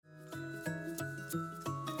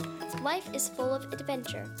Life is full of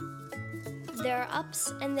adventure. There are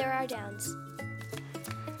ups and there are downs.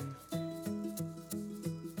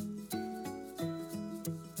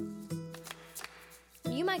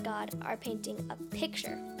 You, my God, are painting a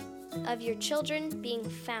picture of your children being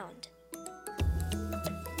found.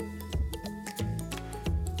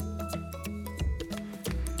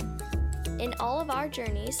 In all of our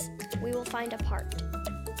journeys, we will find a part,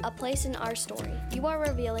 a place in our story. You are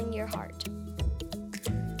revealing your heart.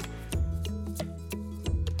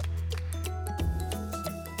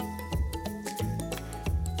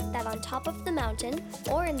 That on top of the mountain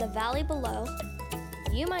or in the valley below,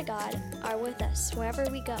 you, my God, are with us wherever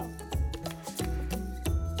we go.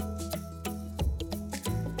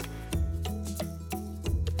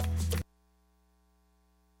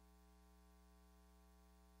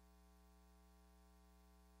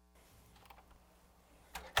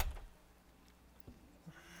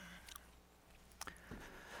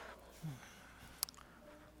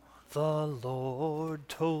 The Lord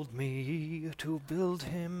told me to build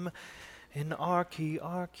him an arky.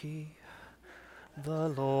 The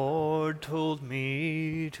Lord told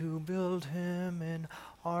me to build him an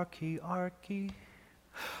arky.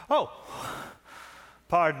 Oh,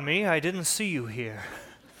 pardon me, I didn't see you here.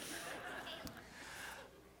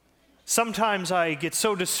 Sometimes I get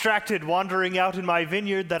so distracted wandering out in my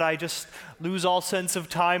vineyard that I just lose all sense of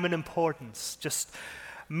time and importance. Just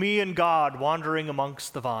me and God wandering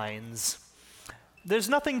amongst the vines. There's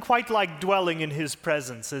nothing quite like dwelling in his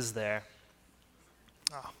presence, is there?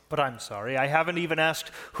 Oh, but I'm sorry, I haven't even asked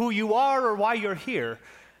who you are or why you're here.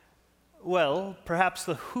 Well, perhaps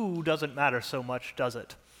the who doesn't matter so much, does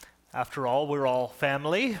it? After all, we're all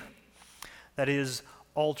family. That is,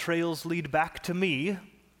 all trails lead back to me,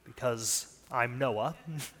 because I'm Noah.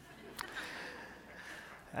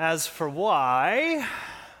 As for why,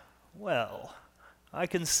 well, I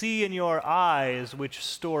can see in your eyes which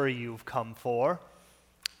story you've come for.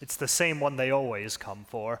 It's the same one they always come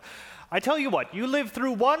for. I tell you what, you live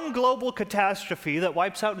through one global catastrophe that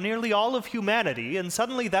wipes out nearly all of humanity, and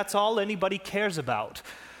suddenly that's all anybody cares about.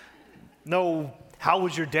 No, how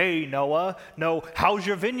was your day, Noah? No, how's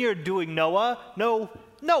your vineyard doing, Noah? No,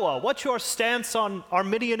 Noah, what's your stance on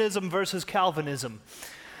Arminianism versus Calvinism?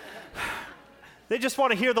 They just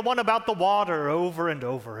want to hear the one about the water over and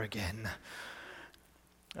over again.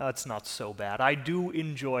 It's not so bad. I do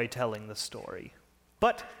enjoy telling the story.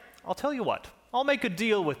 But I'll tell you what, I'll make a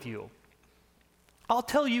deal with you. I'll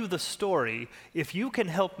tell you the story if you can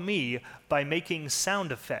help me by making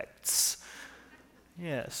sound effects.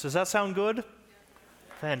 Yes, does that sound good?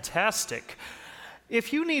 Fantastic.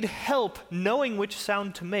 If you need help knowing which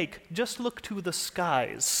sound to make, just look to the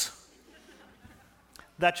skies.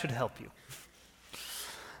 That should help you.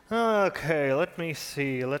 Okay, let me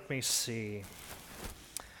see.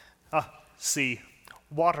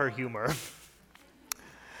 Water humor.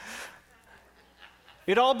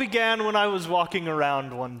 It all began when I was walking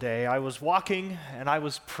around one day. I was walking and I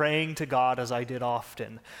was praying to God as I did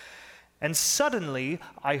often. And suddenly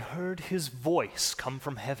I heard his voice come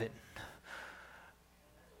from heaven.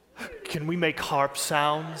 Can we make harp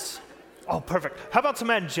sounds? Oh, perfect. How about some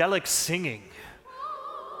angelic singing?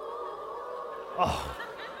 Oh,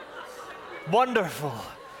 wonderful.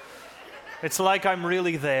 It's like I'm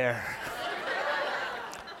really there.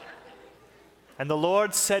 And the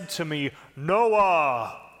Lord said to me,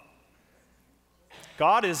 Noah!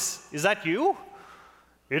 God, is that you?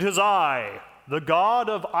 It is I, the God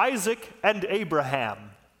of Isaac and Abraham.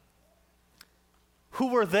 Who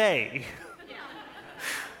were they?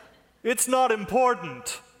 It's not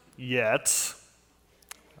important yet.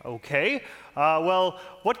 Okay, well,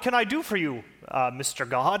 what can I do for you, Mr.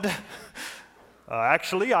 God?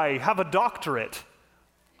 Actually, I have a doctorate.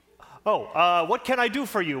 Oh, what can I do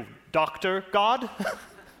for you, Dr. God?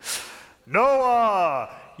 Noah!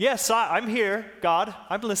 Yes, I'm here, God.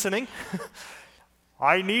 I'm listening.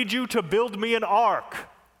 I need you to build me an ark.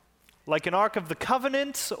 Like an Ark of the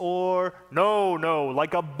Covenant, or no,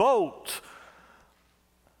 like a boat.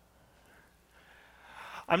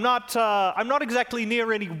 I'm not exactly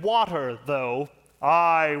near any water, though.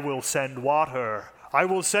 I will send water. I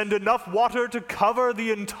will send enough water to cover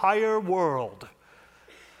the entire world.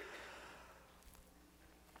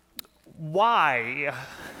 Why?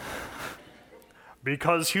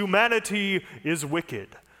 Because humanity is wicked.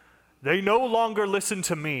 They no longer listen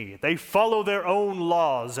to me. They follow their own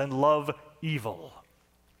laws and love evil.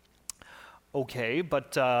 Okay,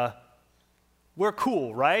 but we're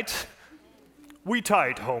cool, right? We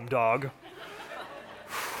tight, home dog.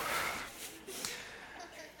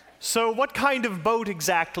 So what kind of boat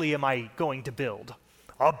exactly am I going to build?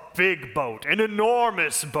 A big boat, an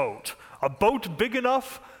enormous boat. A boat big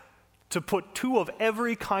enough to put 2 of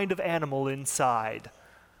every kind of animal inside.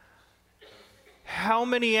 How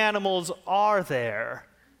many animals are there?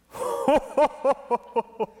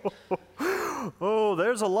 Oh,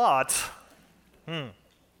 there's a lot.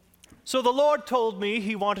 So the Lord told me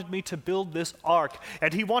he wanted me to build this ark,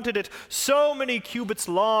 and he wanted it so many cubits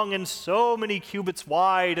long and so many cubits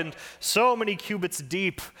wide and so many cubits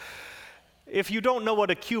deep. If you don't know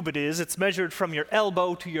what a cubit is, it's measured from your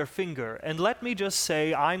elbow to your finger. And let me just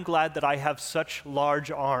say, I'm glad that I have such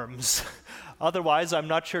large arms. Otherwise, I'm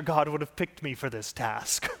not sure God would have picked me for this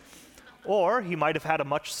task. Or he might have had a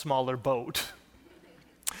much smaller boat.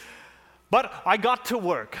 But I got to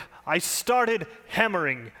work. I started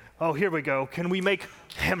hammering. Oh, here we go. Can we make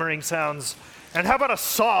hammering sounds? And how about a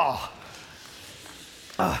saw?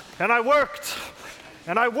 And I worked,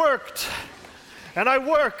 and I worked, and I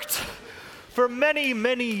worked for many,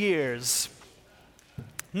 many years.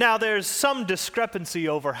 Now, there's some discrepancy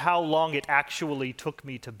over how long it actually took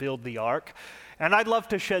me to build the ark, and I'd love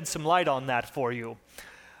to shed some light on that for you.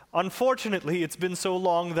 Unfortunately, it's been so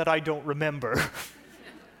long that I don't remember.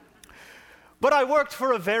 But I worked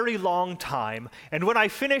for a very long time, and when I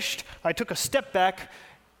finished, I took a step back,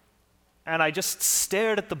 and I just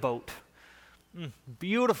stared at the boat.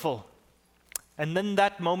 Beautiful. And then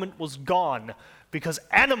that moment was gone, because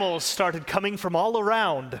animals started coming from all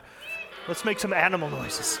around. Let's make some animal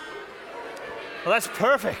noises. Well, that's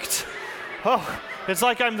perfect. Oh, it's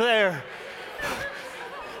like I'm there.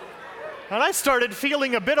 And I started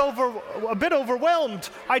feeling a bit overwhelmed.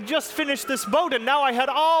 I just finished this boat, and now I had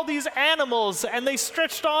all these animals, and they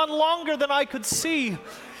stretched on longer than I could see.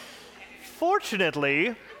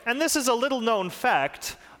 Fortunately, and this is a little-known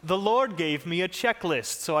fact, the Lord gave me a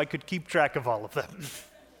checklist so I could keep track of all of them.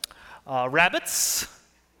 Rabbits,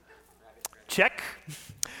 check.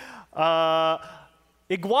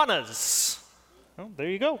 Iguanas, oh, there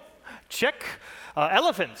you go, check.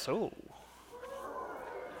 Elephants, oh,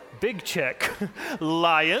 big check.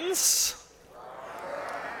 Lions,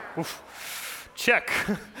 oof, check.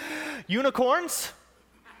 Unicorns,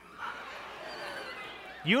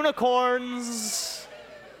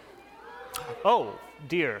 oh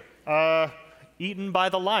dear, eaten by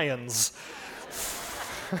the lions.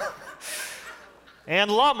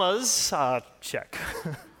 And llamas, check.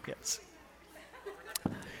 Yes.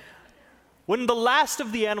 When the last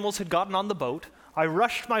of the animals had gotten on the boat, I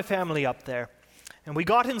rushed my family up there. And we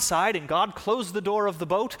got inside, and God closed the door of the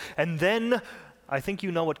boat, and then, I think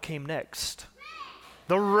you know what came next.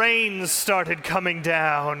 The rain started coming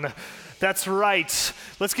down. That's right.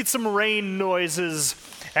 Let's get some rain noises,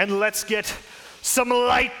 and let's get some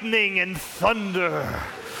lightning and thunder.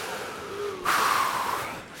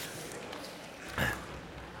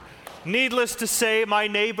 Needless to say, my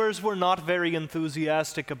neighbors were not very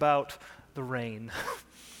enthusiastic about the rain.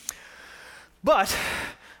 But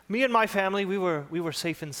me and my family, we were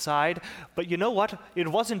safe inside. But you know what? It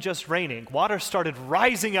wasn't just raining. Water started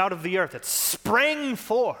rising out of the earth. It sprang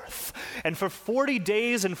forth. And for 40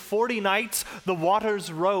 days and 40 nights, the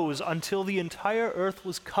waters rose until the entire earth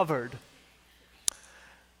was covered.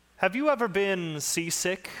 Have you ever been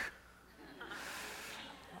seasick?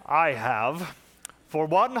 I have. For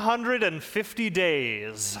 150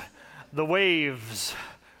 days, the waves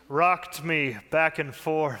rocked me back and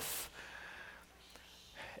forth,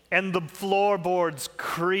 and the floorboards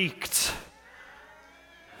creaked,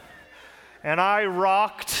 and I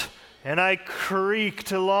rocked and I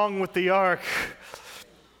creaked along with the ark.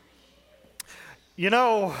 You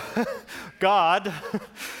know, God,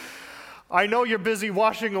 I know you're busy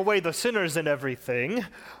washing away the sinners and everything,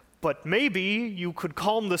 but maybe you could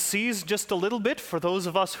calm the seas just a little bit for those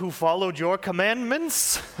of us who followed your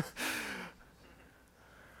commandments?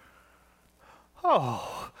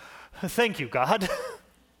 Oh, thank you, God.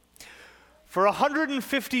 For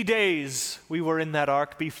 150 days we were in that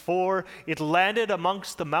ark before it landed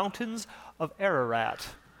amongst the mountains of Ararat.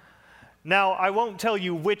 Now, I won't tell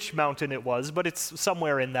you which mountain it was, but it's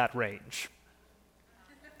somewhere in that range.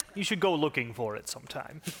 You should go looking for it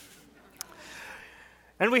sometime.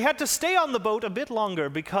 And we had to stay on the boat a bit longer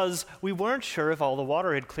because we weren't sure if all the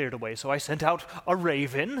water had cleared away. So I sent out a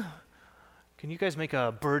raven. Can you guys make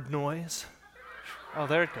a bird noise? Oh,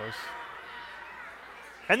 there it goes.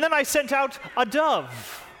 And then I sent out a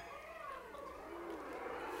dove.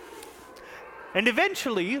 And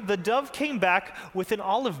eventually, the dove came back with an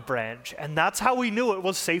olive branch, and that's how we knew it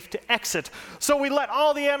was safe to exit. So we let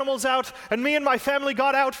all the animals out, and me and my family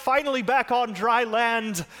got out, finally back on dry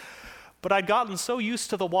land. But I'd gotten so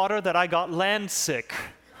used to the water that I got land sick.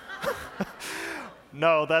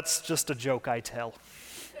 No, that's just a joke I tell.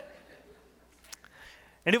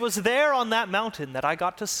 And it was there on that mountain that I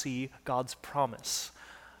got to see God's promise.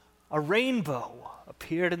 A rainbow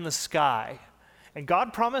appeared in the sky, and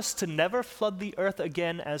God promised to never flood the earth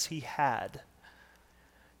again as he had.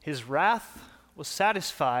 His wrath was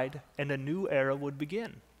satisfied, and a new era would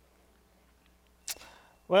begin.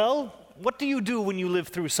 Well, what do you do when you live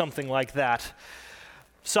through something like that?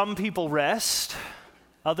 Some people rest.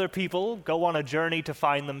 Other people go on a journey to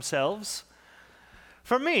find themselves.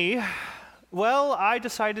 For me, well, I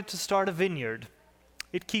decided to start a vineyard.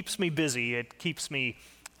 It keeps me busy. It keeps me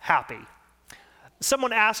happy.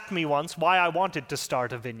 Someone asked me once why I wanted to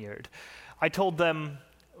start a vineyard. I told them,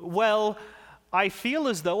 well, I feel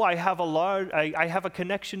as though I have a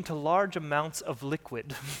connection to large amounts of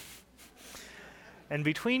liquid. And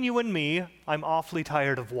between you and me, I'm awfully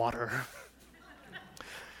tired of water.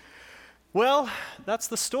 Well, that's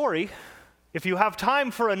the story. If you have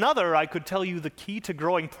time for another, I could tell you the key to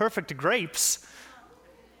growing perfect grapes.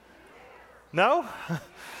 No?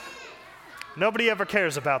 Nobody ever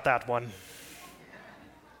cares about that one.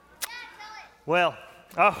 Well,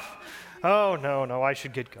 no, I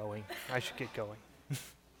should get going.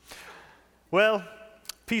 Well,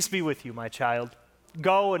 peace be with you, my child.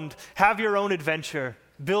 Go and have your own adventure,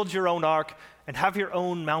 build your own ark, and have your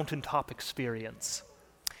own mountaintop experience.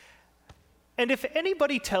 And if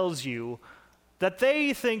anybody tells you that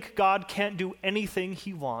they think God can't do anything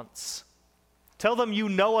he wants, tell them you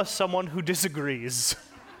know someone who disagrees.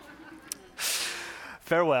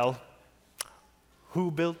 Farewell. Who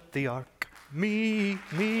built the ark? Me.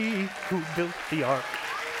 Who built the ark?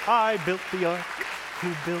 I built the ark.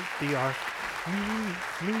 Who built the ark? Me.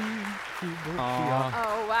 Who built the ark?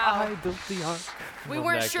 Oh, wow. I built the ark. We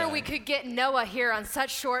weren't sure we could get Noah here on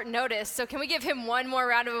such short notice, so can we give him one more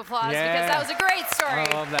round of applause? Yeah. Because that was a great story.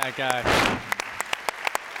 I love that guy.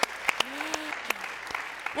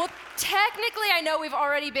 Well, technically, I know we've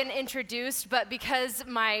already been introduced, but because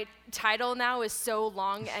my title now is so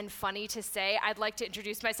long and funny to say, I'd like to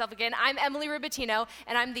introduce myself again. I'm Emily Rubatino,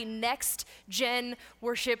 and I'm the Next Gen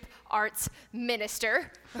Worship Arts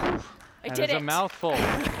Minister. I did it. That is a mouthful.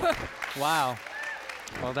 Wow.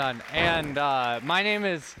 Well done. And my name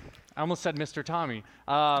is, I almost said Mr. Tommy.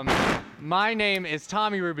 My name is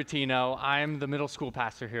Tommy Rubatino. I'm the middle school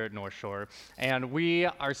pastor here at North Shore, and we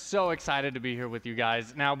are so excited to be here with you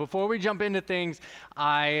guys. Now, before we jump into things,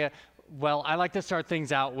 I like to start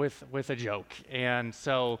things out with a joke. And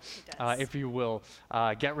so if you will,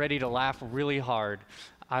 get ready to laugh really hard.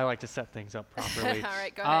 I like to set things up properly. All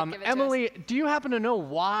right, go ahead, give it Emily, to us. do you happen to know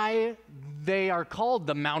why they are called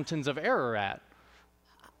the Mountains of Ararat?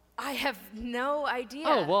 I have no idea.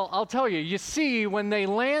 Oh, well, I'll tell you. You see, when they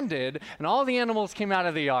landed and all the animals came out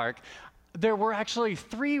of the ark, there were actually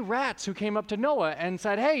 3 rats who came up to Noah and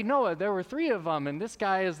said, hey, Noah, there were 3 of them, and this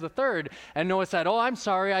guy is the 3rd. And Noah said, oh, I'm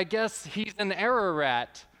sorry, I guess he's an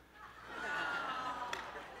Ararat.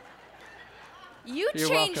 You You're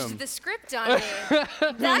changed welcome. the script on me.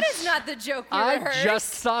 That is not the joke you I rehearsed.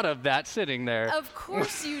 just thought of that sitting there. Of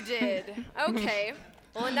course you did. Okay.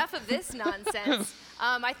 Well, enough of this nonsense.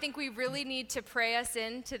 I think we really need to pray us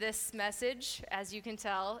into this message. As you can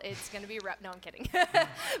tell, it's going to be no, I'm kidding.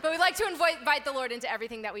 But we'd like to invite the Lord into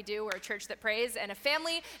everything that we do. We're a church that prays and a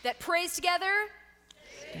family that prays together.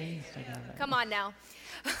 Come on now.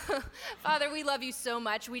 Father, we love you so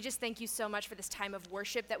much. We just thank you so much for this time of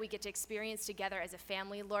worship that we get to experience together as a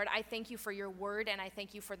family. Lord, I thank you for your word, and I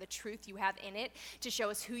thank you for the truth you have in it to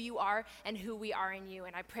show us who you are and who we are in you.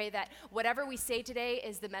 And I pray that whatever we say today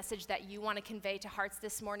is the message that you want to convey to hearts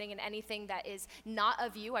this morning, and anything that is not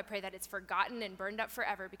of you, I pray that it's forgotten and burned up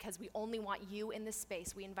forever, because we only want you in this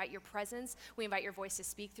space. We invite your presence. We invite your voice to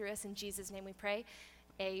speak through us. In Jesus' name we pray.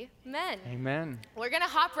 Amen. Amen. We're going to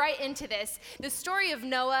hop right into this. The story of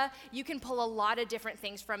Noah, you can pull a lot of different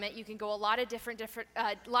things from it. You can go a lot of different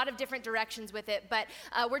directions with it. But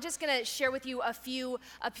we're just going to share with you a few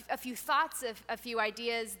thoughts, a few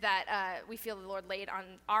ideas that we feel the Lord laid on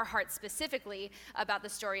our hearts specifically about the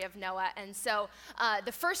story of Noah. And so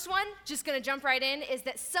the first one, just going to jump right in, is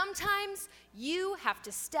that sometimes you have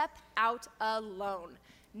to step out alone.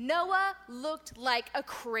 Noah looked like a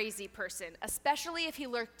crazy person, especially if he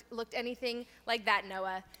looked anything like that,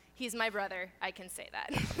 Noah. He's my brother, I can say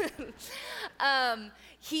that.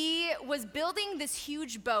 He was building this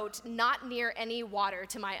huge boat not near any water,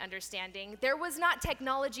 to my understanding. There was not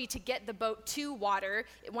technology to get the boat to water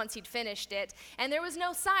once he'd finished it, and there was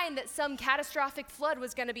no sign that some catastrophic flood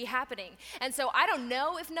was going to be happening. And so I don't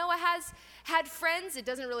know if Noah has had friends. It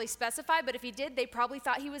doesn't really specify, but if he did, they probably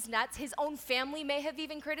thought he was nuts. His own family may have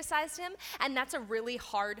even criticized him, and that's a really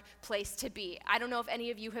hard place to be. I don't know if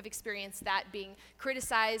any of you have experienced that, being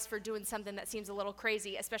criticized wise for doing something that seems a little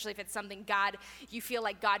crazy, especially if it's something you feel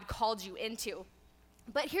like God called you into.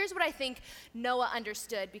 But here's what I think Noah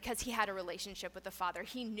understood because he had a relationship with the Father.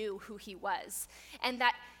 He knew who he was. And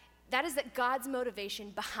that is that God's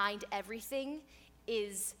motivation behind everything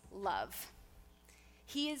is love.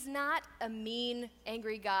 He is not a mean,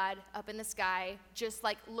 angry God up in the sky, just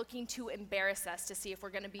like looking to embarrass us to see if we're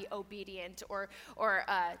going to be obedient or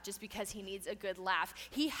just because he needs a good laugh.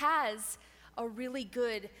 He has a really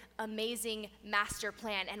good, amazing master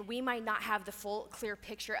plan, and we might not have the full, clear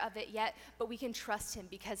picture of it yet, but we can trust him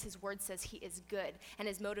because his word says he is good, and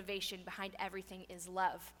his motivation behind everything is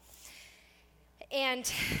love.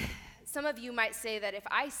 And some of you might say that if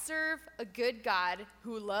I serve a good God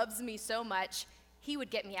who loves me so much, he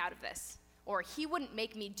would get me out of this, or he wouldn't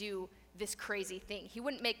make me do this crazy thing. He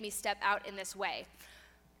wouldn't make me step out in this way.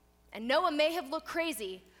 And Noah may have looked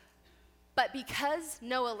crazy, but because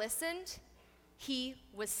Noah listened, he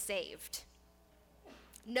was saved.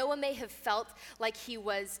 Noah may have felt like he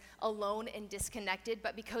was alone and disconnected,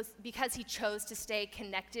 but because he chose to stay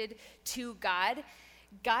connected to God,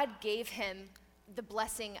 God gave him the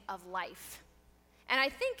blessing of life. And I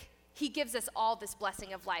think he gives us all this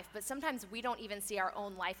blessing of life, but sometimes we don't even see our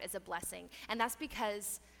own life as a blessing. And that's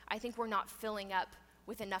because I think we're not filling up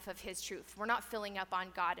with enough of his truth. We're not filling up on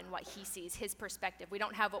God and what he sees, his perspective. We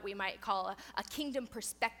don't have what we might call a kingdom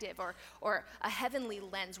perspective or a heavenly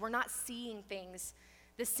lens. We're not seeing things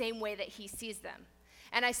the same way that he sees them.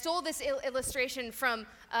 And I stole this illustration from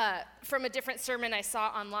a different sermon I saw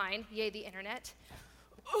online. Yay, the internet.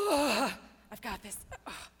 I've got this.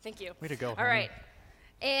 Thank you. Way to go. All right.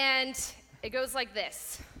 And it goes like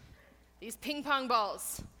this. These ping pong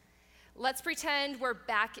balls. Let's pretend we're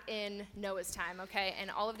back in Noah's time, okay?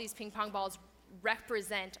 And all of these ping pong balls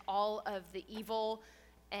represent all of the evil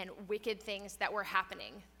and wicked things that were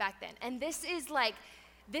happening back then. And this is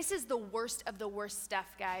the worst of the worst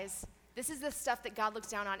stuff, guys. This is the stuff that God looks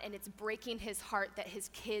down on, and it's breaking his heart that his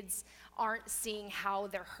kids aren't seeing how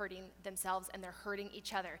they're hurting themselves and they're hurting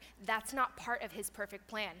each other. That's not part of his perfect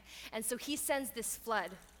plan. And so he sends this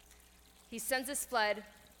flood. He sends this flood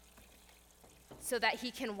so that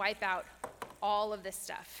he can wipe out all of this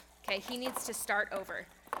stuff. Okay, he needs to start over.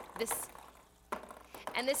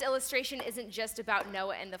 And this illustration isn't just about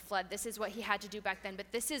Noah and the flood. This is what he had to do back then, but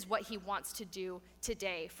this is what he wants to do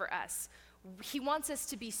today for us. He wants us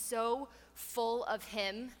to be so full of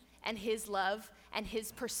him and his love and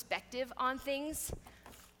his perspective on things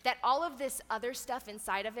that all of this other stuff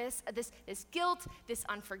inside of us, this guilt, this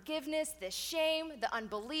unforgiveness, this shame, the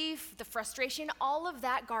unbelief, the frustration, all of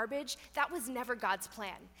that garbage, that was never God's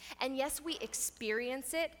plan. And yes, we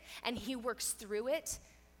experience it, and he works through it,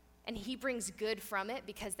 and he brings good from it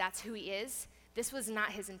because that's who he is. This was not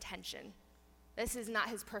his intention. This is not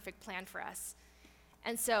his perfect plan for us.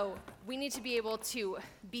 And so we need to be able to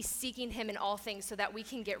be seeking him in all things so that we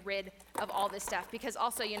can get rid of all this stuff. Because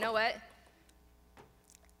also, you know what?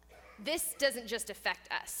 This doesn't just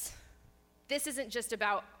affect us. This isn't just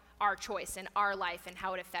about our choice and our life and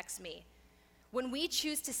how it affects me. When we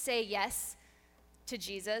choose to say yes to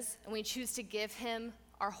Jesus and we choose to give him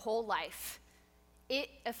our whole life, it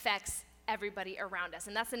affects everybody around us.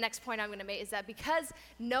 And that's the next point I'm going to make, is that because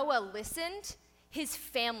Noah listened, his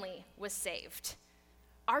family was saved.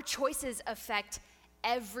 Our choices affect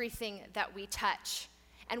everything that we touch.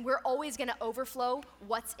 And we're always going to overflow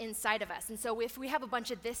what's inside of us. And so if we have a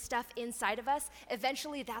bunch of this stuff inside of us,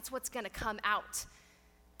 eventually that's what's going to come out.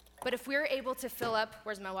 But if we're able to fill up,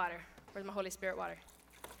 where's my water? Where's my Holy Spirit water?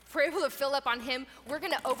 If we're able to fill up on him, we're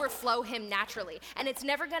going to overflow him naturally. And it's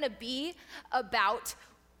never going to be about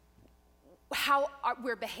how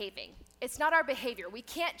we're behaving. It's not our behavior. We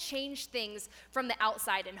can't change things from the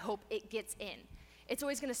outside and hope it gets in. It's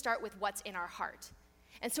always going to start with what's in our heart.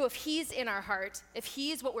 And so if he's in our heart, if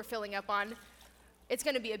he's what we're filling up on, it's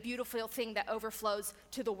going to be a beautiful thing that overflows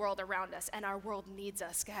to the world around us. And our world needs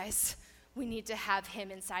us, guys. We need to have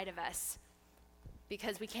him inside of us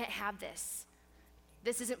because we can't have this.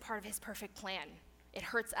 This isn't part of his perfect plan. It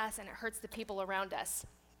hurts us and it hurts the people around us.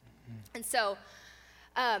 And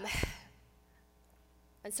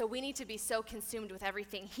so we need to be so consumed with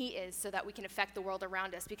everything he is so that we can affect the world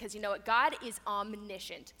around us. Because you know what? God is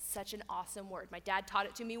omniscient. Such an awesome word. My dad taught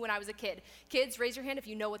it to me when I was a kid. Kids, raise your hand if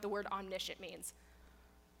you know what the word omniscient means.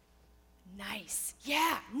 Nice.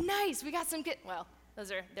 Yeah, nice. We got some kids. Well,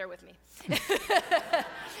 they're with me.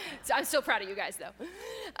 So I'm so proud of you guys, though.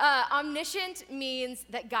 Omniscient means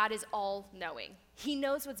that God is all-knowing. He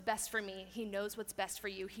knows what's best for me. He knows what's best for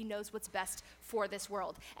you. He knows what's best for this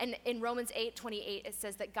world. And in Romans 8:28, it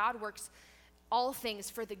says that God works all things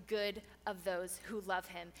for the good of those who love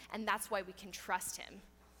him. And that's why we can trust him.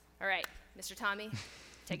 All right, Mr. Tommy,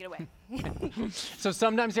 take it away. So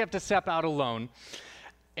sometimes you have to step out alone,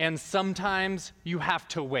 and sometimes you have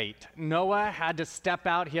to wait. Noah had to step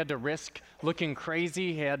out. He had to risk looking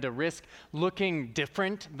crazy. He had to risk looking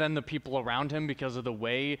different than the people around him because of the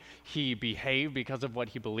way he behaved, because of what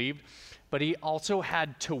he believed. But he also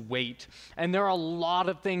had to wait. And there are a lot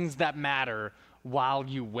of things that matter while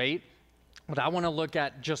you wait, but I want to look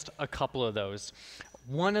at just a couple of those.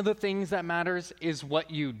 One of the things that matters is what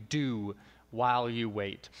you do while you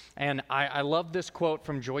wait. And I love this quote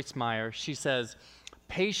from Joyce Meyer. She says,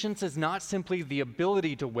 "Patience is not simply the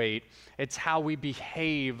ability to wait, it's how we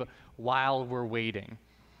behave while we're waiting."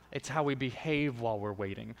 It's how we behave while we're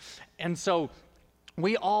waiting. And so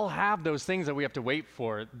we all have those things that we have to wait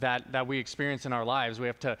for that we experience in our lives. We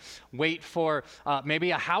have to wait for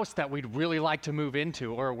maybe a house that we'd really like to move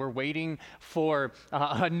into, or we're waiting for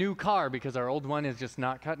a new car because our old one is just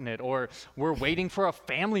not cutting it, or we're waiting for a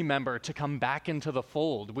family member to come back into the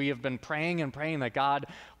fold. We have been praying and praying that God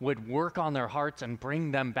would work on their hearts and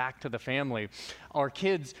bring them back to the family. Our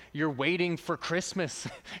kids, you're waiting for Christmas.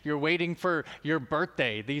 You're waiting for your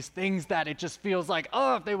birthday. These things that it just feels like,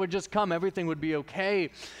 oh, if they would just come, everything would be okay.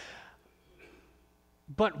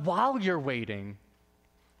 But while you're waiting,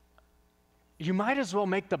 you might as well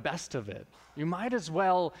make the best of it. You might as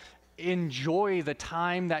well enjoy the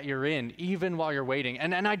time that you're in, even while you're waiting.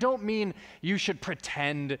 And I don't mean you should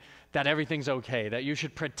pretend that everything's okay, that you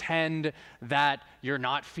should pretend that you're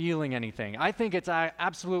not feeling anything. I think it's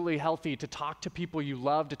absolutely healthy to talk to people you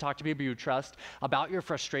love, to talk to people you trust about your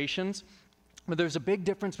frustrations. But there's a big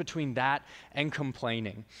difference between that and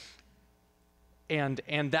complaining. And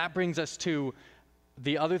that brings us to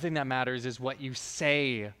the other thing that matters is what you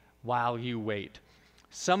say while you wait.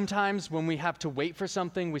 Sometimes when we have to wait for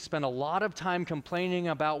something, we spend a lot of time complaining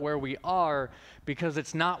about where we are because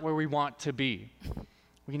it's not where we want to be.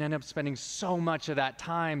 We can end up spending so much of that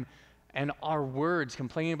time and our words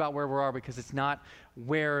complaining about where we are because it's not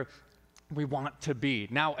where we want to be.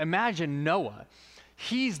 Now imagine Noah.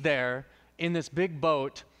 He's there in this big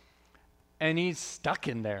boat and he's stuck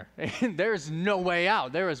in there. There's no way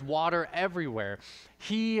out. There is water everywhere.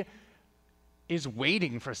 He is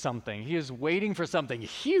waiting for something. He is waiting for something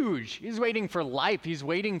huge. He's waiting for life. He's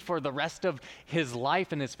waiting for the rest of his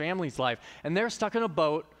life and his family's life. And they're stuck in a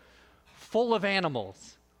boat full of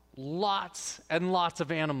animals. Lots and lots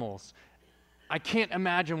of animals. I can't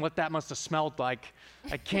imagine what that must have smelled like.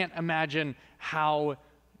 I can't imagine how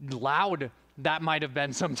loud that might have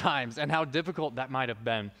been sometimes and how difficult that might have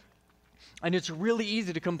been. And it's really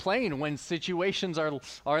easy to complain when situations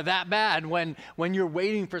are that bad, when you're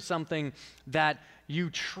waiting for something that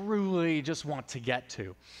you truly just want to get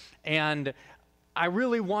to. And I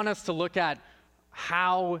really want us to look at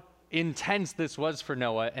how intense this was for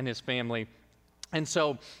Noah and his family. And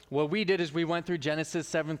so what we did is we went through Genesis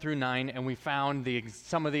 7 through 9, and we found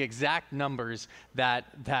some of the exact numbers that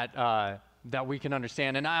we can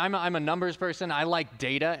understand. And I'm a numbers person. I like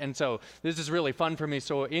data, and so this is really fun for me.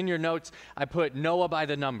 So in your notes, I put Noah by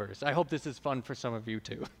the numbers. I hope this is fun for some of you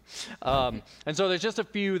too. And so there's just a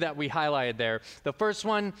few that we highlighted there. The first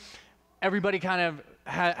one, everybody kind of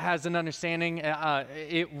has an understanding.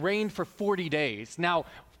 It rained for 40 days. Now,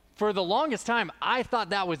 for the longest time, I thought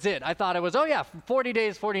that was it. I thought it was, 40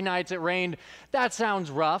 days, 40 nights, it rained. That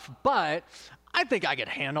sounds rough, but I think I could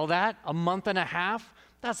handle that. A month and a half.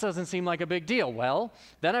 That doesn't seem like a big deal. Well,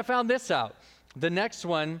 then I found this out. The next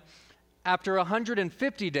one, after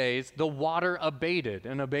 150 days, the water abated.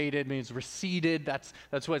 And abated means receded. That's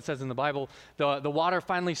what it says in the Bible. The water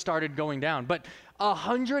finally started going down. But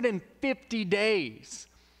 150 days,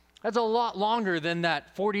 that's a lot longer than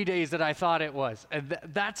that 40 days that I thought it was. And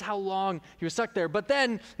that's how long he was stuck there. But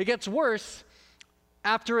then it gets worse.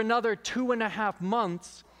 After another 2.5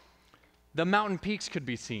 months, the mountain peaks could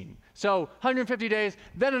be seen. So 150 days,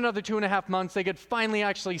 then another 2.5 months, they could finally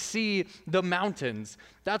actually see the mountains.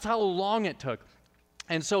 That's how long it took.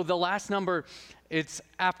 And so the last number, it's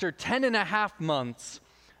after 10.5 months,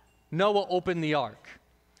 Noah opened the ark.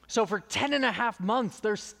 So for 10.5 months,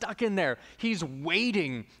 they're stuck in there. He's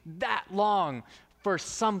waiting that long for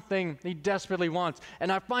something he desperately wants.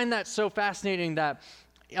 And I find that so fascinating that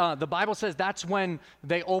the Bible says that's when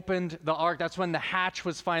they opened the ark. That's when the hatch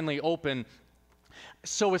was finally open.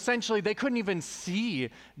 So essentially, they couldn't even see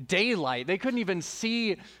daylight. They couldn't even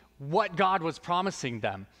see what God was promising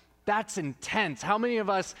them. That's intense. How many of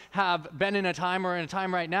us have been in a time or in a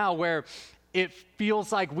time right now where it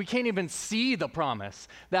feels like we can't even see the promise?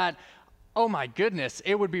 That, oh my goodness,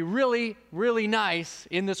 it would be really, really nice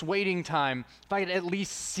in this waiting time if I could at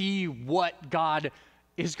least see what God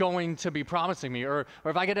is going to be promising me, or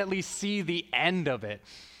if I could at least see the end of it.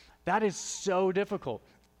 That is so difficult.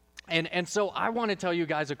 And so I want to tell you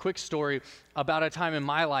guys a quick story about a time in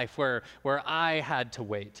my life where I had to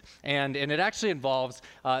wait. And it actually involves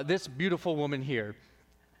this beautiful woman here.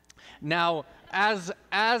 Now, as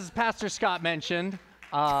Pastor Scott mentioned,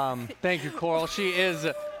 thank you, Coral. She is.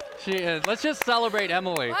 Let's just celebrate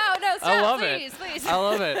Emily. Wow, no, stop, I love please, it. please. I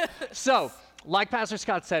love it. So, like Pastor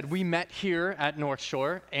Scott said, we met here at North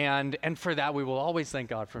Shore, and for that we will always thank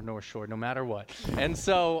God for North Shore, no matter what. And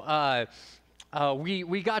so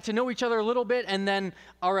we got to know each other a little bit, and then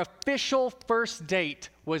our official first date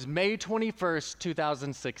was May 21st,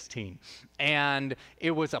 2016. And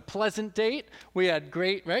it was a pleasant date. We had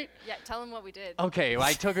great, right? Yeah, tell them what we did. Okay, well,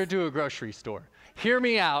 I took her to a grocery store. Hear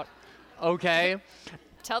me out, okay?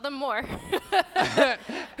 Tell them more.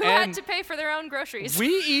 Who had to pay for their own groceries? We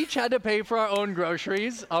each had to pay for our own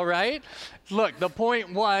groceries, all right? Look, the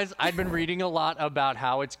point was I'd been reading a lot about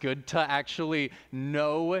how it's good to actually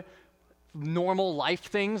know normal life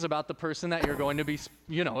things about the person that you're going to be,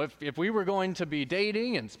 if we were going to be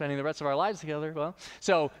dating and spending the rest of our lives together, well,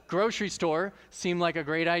 so grocery store seemed like a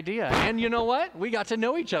great idea. And you know what? We got to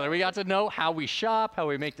know each other. We got to know how we shop, how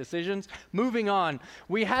we make decisions. Moving on,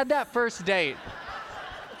 we had that first date.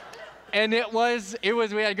 And we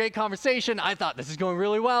had a great conversation. I thought this is going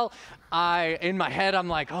really well. In my head, I'm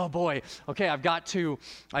like, oh boy, okay, I got to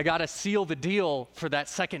seal the deal for that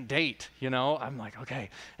second date, I'm like, okay.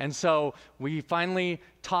 And so we finally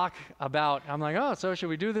talk about, I'm like, oh, so should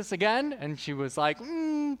we do this again? And she was like,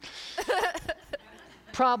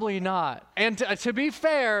 probably not. And to be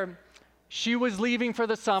fair, she was leaving for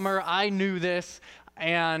the summer. I knew this,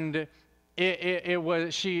 and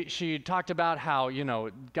she talked about how,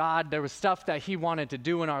 God, there was stuff that he wanted to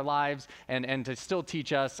do in our lives and to still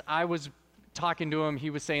teach us. I was talking to him. He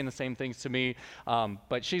was saying the same things to me,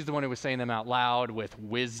 but she's the one who was saying them out loud with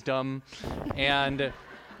wisdom. And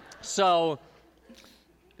so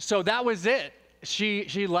that was it.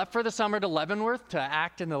 She left for the summer to Leavenworth to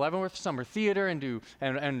act in the Leavenworth Summer Theater and do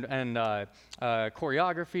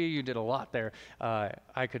choreography. You did a lot there.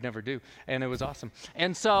 I could never do, and it was awesome.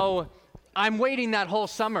 And so I'm waiting that whole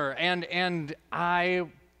summer, and I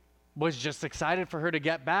was just excited for her to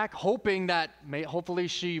get back, hoping that hopefully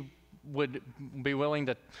she would be willing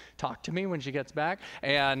to talk to me when she gets back.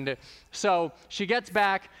 And so she gets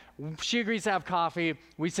back, she agrees to have coffee,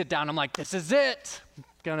 we sit down, I'm like, this is it,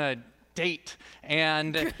 gonna date.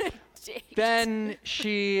 And then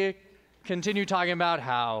she continued talking about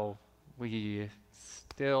how we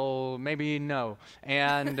still maybe no.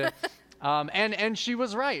 And she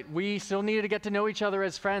was right. We still needed to get to know each other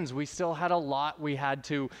as friends. We still had a lot we had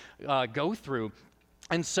to go through.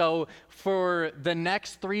 And so for the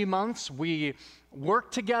next 3 months, we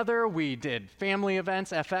worked together. We did family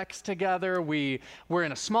events, FX together. We were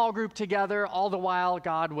in a small group together. All the while,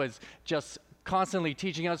 God was just constantly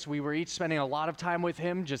teaching us. We were each spending a lot of time with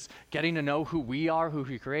him, just getting to know who we are, who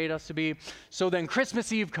he created us to be. So then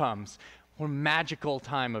Christmas Eve comes. What a magical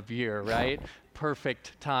time of year, right?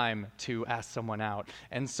 Perfect time to ask someone out.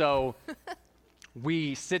 And so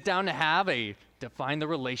we sit down to have a define the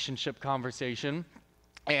relationship conversation,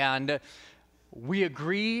 and we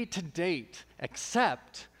agree to date,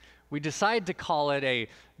 except we decide to call it a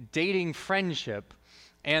dating friendship.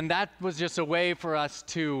 And that was just a way for us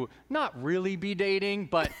to not really be dating,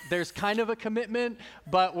 but there's kind of a commitment,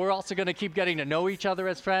 but we're also going to keep getting to know each other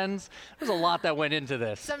as friends. There's a lot that went into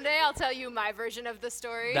this. Someday I'll tell you my version of the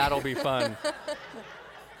story. That'll be fun.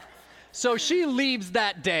 So she leaves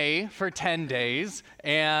that day for 10 days,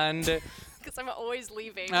 and because I'm always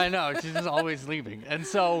leaving. I know, she's just always leaving. And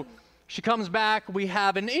so she comes back, we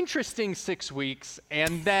have an interesting 6 weeks,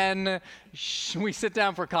 and then we sit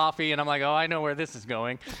down for coffee, and I'm like, oh, I know where this is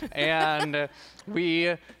going. And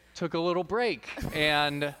we took a little break.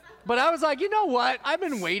 But I was like, you know what? I've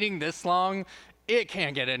been waiting this long. It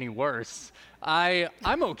can't get any worse.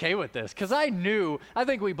 I'm okay with this, because I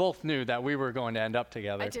think we both knew that we were going to end up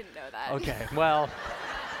together. I didn't know that. Okay, well,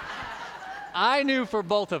 I knew for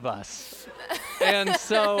both of us. And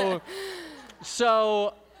so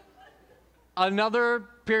another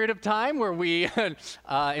period of time where we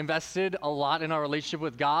invested a lot in our relationship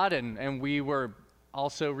with God, and we were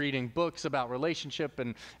also reading books about relationship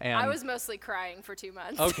and I was mostly crying for 2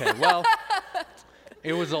 months. Okay, well,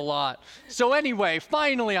 it was a lot. So anyway,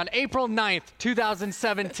 finally on April 9th,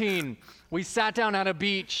 2017, we sat down at a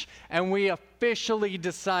beach and we officially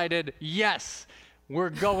decided, yes, we're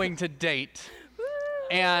going to date.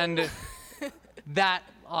 And that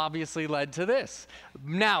obviously led to this.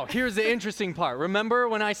 Now, here's the interesting part. Remember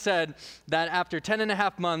when I said that after 10 and a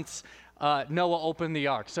half months, Noah opened the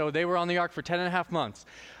ark? So they were on the ark for 10 and a half months.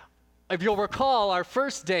 if you'll recall, our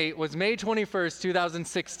first date was May 21st,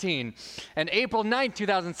 2016, and April 9th,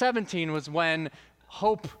 2017 was when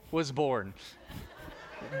Hope was born.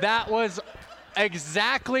 That was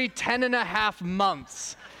exactly 10 and a half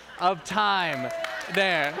months of time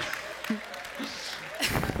there.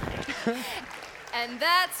 And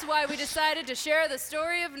that's why we decided to share the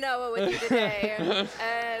story of Noah with you today.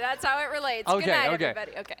 That's how it relates. Okay, Good night, okay.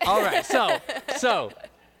 everybody. Okay. All right, so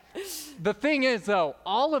the thing is, though,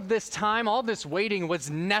 all of this time, all this waiting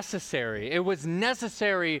was necessary. It was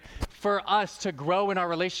necessary for us to grow in our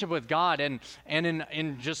relationship with God and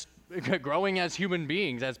in just growing as human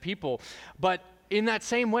beings, as people. But in that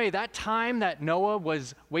same way, that time that Noah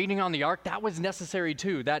was waiting on the ark, that was necessary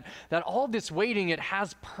too. That all this waiting, it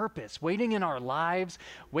has purpose. Waiting in our lives,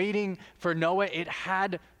 waiting for Noah, it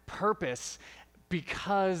had purpose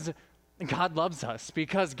because God loves us,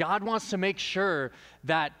 because God wants to make sure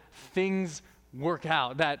that things work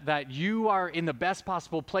out, that you are in the best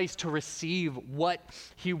possible place to receive what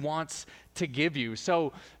he wants to give you.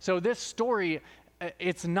 So this story,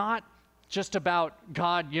 it's not just about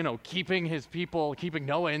God, keeping his people, keeping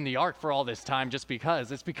Noah in the ark for all this time just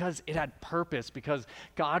because. It's because it had purpose, because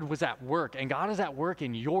God was at work, and God is at work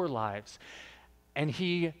in your lives. And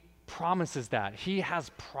he promises that. He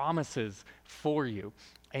has promises for you.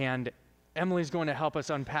 And Emily's going to help us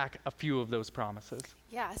unpack a few of those promises.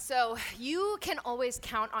 Yeah, so you can always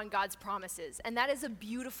count on God's promises. And that is a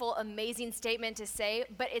beautiful, amazing statement to say,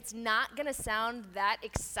 but it's not going to sound that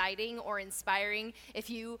exciting or inspiring if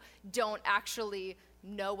you don't actually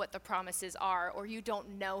know what the promises are or you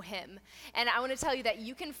don't know him. And I want to tell you that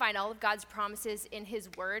you can find all of God's promises in his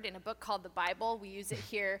word in a book called the Bible. We use it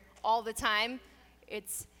here all the time.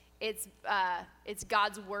 It's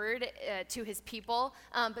God's word to his people,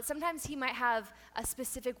 but sometimes he might have a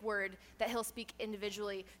specific word that he'll speak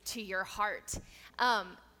individually to your heart.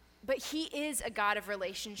 But he is a God of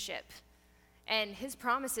relationship, and his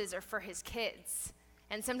promises are for his kids.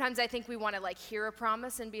 And sometimes I think we want to hear a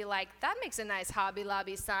promise and be like, that makes a nice Hobby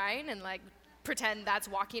Lobby sign, and pretend that's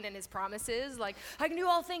walking in his promises, I can do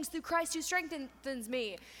all things through Christ who strengthens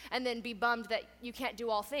me, and then be bummed that you can't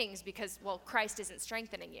do all things because, Christ isn't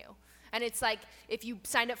strengthening you. And it's like if you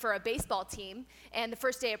signed up for a baseball team and the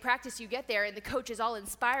first day of practice you get there and the coach is all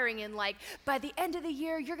inspiring and by the end of the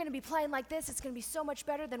year, you're going to be playing like this. It's going to be so much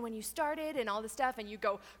better than when you started and all this stuff. And you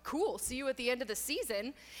go, cool, see you at the end of the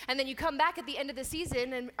season. And then you come back at the end of the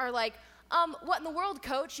season and are like, what in the world,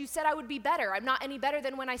 coach? You said I would be better. I'm not any better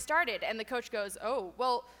than when I started. And the coach goes, oh,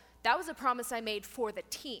 well, that was a promise I made for the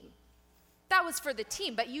team. That was for the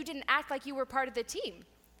team, but you didn't act like you were part of the team.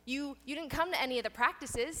 You didn't come to any of the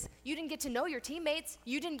practices. You didn't get to know your teammates.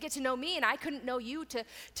 You didn't get to know me, and I couldn't know you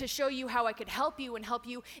to show you how I could help you and help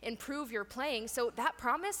you improve your playing. So that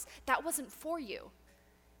promise, that wasn't for you.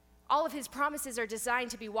 All of his promises are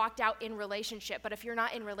designed to be walked out in relationship, but if you're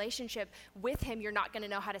not in relationship with him, you're not going to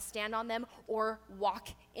know how to stand on them or walk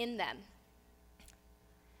in them.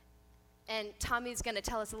 And Tommy's going to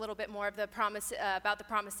tell us a little bit more of about the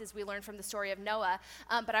promises we learned from the story of Noah.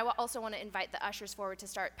 But I also want to invite the ushers forward to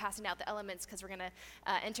start passing out the elements because we're going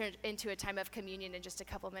to enter into a time of communion in just a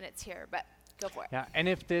couple minutes here. But go for it. Yeah, and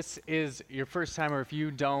if this is your first time or if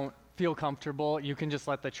you don't feel comfortable, you can just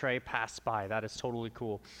let the tray pass by. That is totally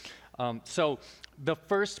cool. So the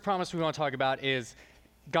first promise we want to talk about is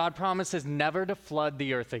God promises never to flood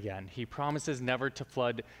the earth again. He promises never to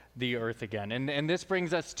flood the earth again. And this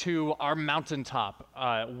brings us to our mountaintop,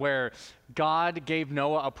 where God gave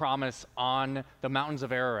Noah a promise on the mountains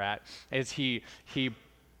of Ararat as he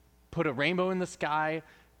put a rainbow in the sky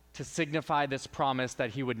to signify this promise that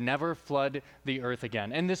he would never flood the earth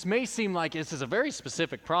again. And this may seem like this is a very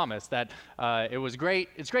specific promise that it was great.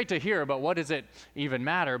 It's great to hear, but what does it even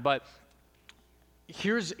matter? But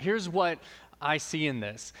here's what I see in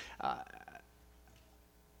this.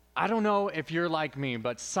 I don't know if you're like me,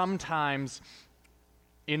 but sometimes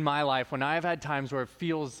in my life, when I've had times where it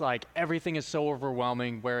feels like everything is so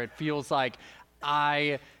overwhelming, where it feels like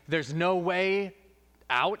there's no way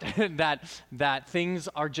out, that things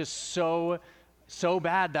are just so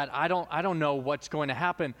bad that I don't know what's going to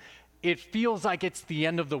happen. It feels like it's the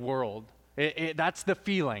end of the world. That's the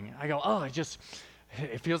feeling. I go,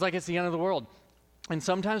 it feels like it's the end of the world. And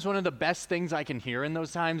sometimes one of the best things I can hear in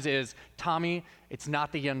those times is, Tommy, it's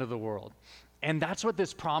not the end of the world. And that's what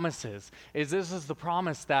this promise is this is the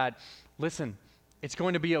promise that, listen, it's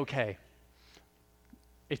going to be okay.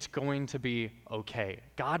 It's going to be okay.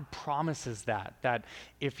 God promises that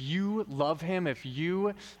if you love him, if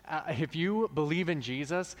you believe in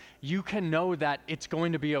Jesus, you can know that it's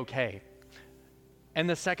going to be okay. And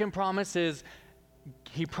the second promise is,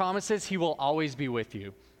 he promises he will always be with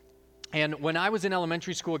you. And when I was in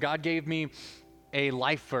elementary school, God gave me a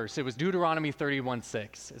life verse. It was Deuteronomy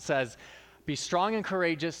 31:6. It says, "Be strong and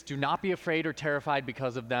courageous. Do not be afraid or terrified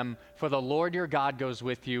because of them. For the Lord your God goes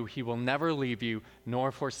with you. He will never leave you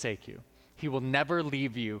nor forsake you." He will never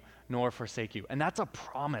leave you nor forsake you. And that's a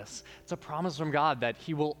promise. It's a promise from God that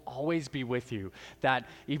he will always be with you. That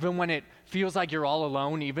even when it feels like you're all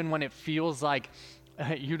alone, even when it feels like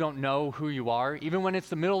you don't know who you are, even when it's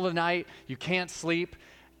the middle of the night, you can't sleep,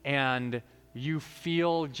 and you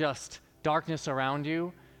feel just darkness around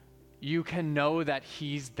you, you can know that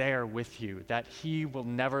he's there with you, that he will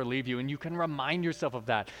never leave you. And you can remind yourself of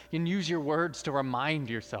that. You can use your words to remind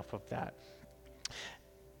yourself of that.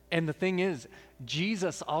 And the thing is,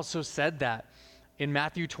 Jesus also said that in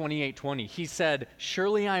Matthew 28:20. He said,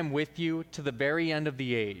 "Surely I am with you to the very end of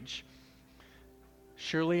the age."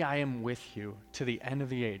 Surely I am with you to the end of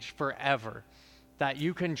the age, forever. That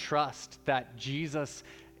you can trust that Jesus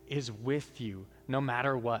is with you no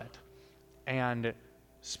matter what. And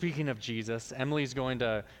speaking of Jesus, Emily's going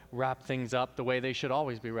to wrap things up the way they should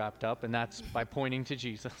always be wrapped up, and that's by pointing to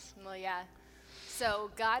Jesus. Well, yeah.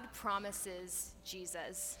 So God promises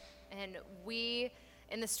Jesus, and we,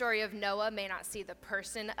 in the story of Noah, may not see the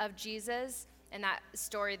person of Jesus in that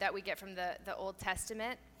story that we get from the Old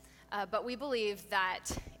Testament, but we believe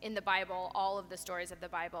that in the Bible, all of the stories of the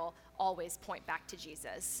Bible always point back to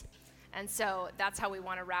Jesus. And so that's how we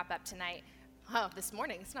want to wrap up tonight. Oh, this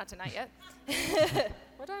morning. It's not tonight yet.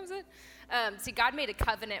 What time is it? See, God made a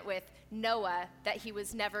covenant with Noah that he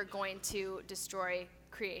was never going to destroy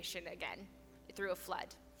creation again through a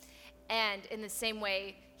flood. And in the same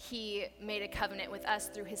way, he made a covenant with us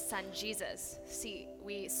through his son, Jesus. See,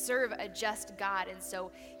 we serve a just God, and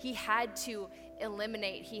so he had to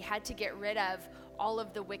eliminate, he had to get rid of all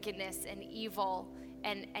of the wickedness and evil,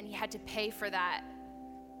 and he had to pay for that.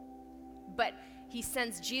 But he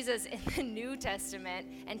sends Jesus in the New Testament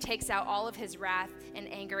and takes out all of his wrath and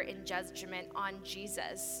anger and judgment on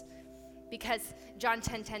Jesus. Because John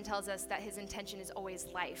 10:10 tells us that his intention is always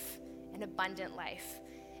life, an abundant life.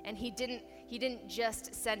 And he didn't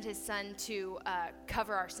just send his son to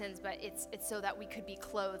cover our sins, but it's so that we could be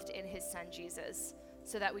clothed in his son Jesus,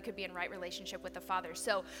 so that we could be in right relationship with the Father.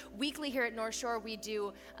 So weekly here at North Shore, we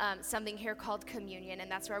do something here called communion,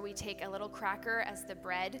 and that's where we take a little cracker as the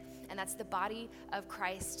bread, and that's the body of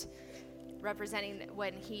Christ, representing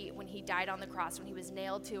when he died on the cross, when he was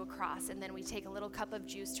nailed to a cross. And then we take a little cup of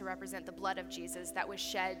juice to represent the blood of Jesus that was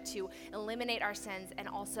shed to eliminate our sins and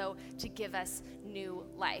also to give us new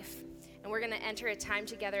life. And we're going to enter a time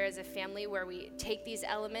together as a family where we take these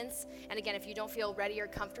elements. And again, if you don't feel ready or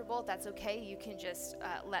comfortable, that's okay. You can just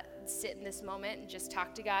sit in this moment and just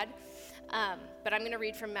talk to God. But I'm going to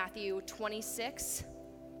read from Matthew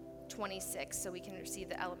 26:26 so we can receive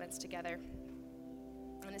the elements together.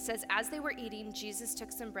 And it says, "As they were eating, Jesus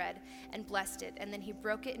took some bread and blessed it, and then he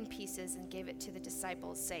broke it in pieces and gave it to the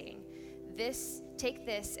disciples, saying, take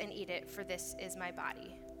this and eat it, for this is my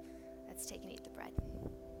body." Let's take and eat the bread.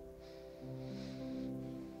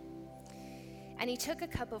 "And he took a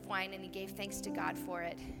cup of wine and he gave thanks to God for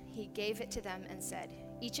it. He gave it to them and said,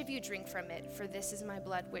 'Each of you drink from it, for this is my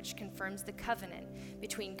blood, which confirms the covenant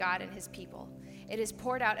between God and his people. It is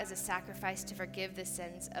poured out as a sacrifice to forgive the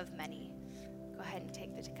sins of many.'" Go ahead and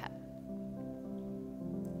take the cup.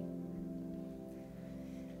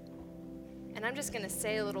 And I'm just going to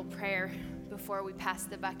say a little prayer before we pass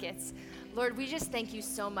the buckets. Lord, we just thank you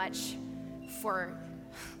so much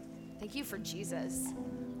thank you for Jesus.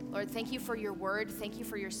 Lord, thank you for your word. Thank you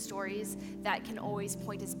for your stories that can always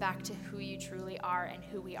point us back to who you truly are and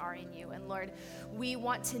who we are in you. And Lord, we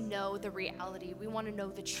want to know the reality. We want to know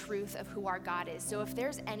the truth of who our God is. So if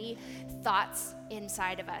there's any thoughts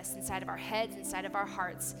inside of us, inside of our heads, inside of our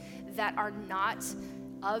hearts that are not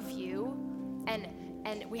of you, and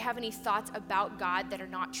we have any thoughts about God that are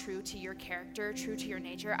not true to your character, true to your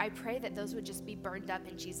nature, I pray that those would just be burned up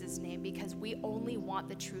in Jesus' name, because we only want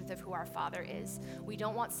the truth of who our Father is. We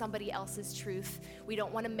don't want somebody else's truth. We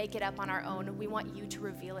don't want to make it up on our own. We want you to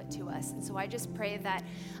reveal it to us. And so I just pray that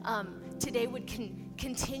today would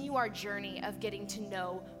continue our journey of getting to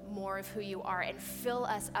know more of who you are, and fill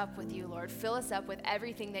us up with you, Lord. Fill us up with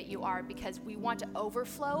everything that you are, because we want to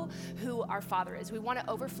overflow who our Father is. We want to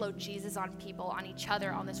overflow Jesus on people, on each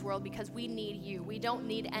other, on this world, because we need you. We don't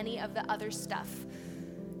need any of the other stuff.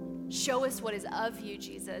 Show us what is of you,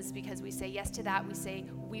 Jesus, because we say yes to that. We say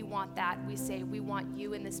we want that. We say we want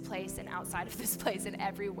you in this place and outside of this place and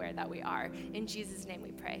everywhere that we are. In Jesus' name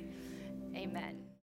we pray. Amen.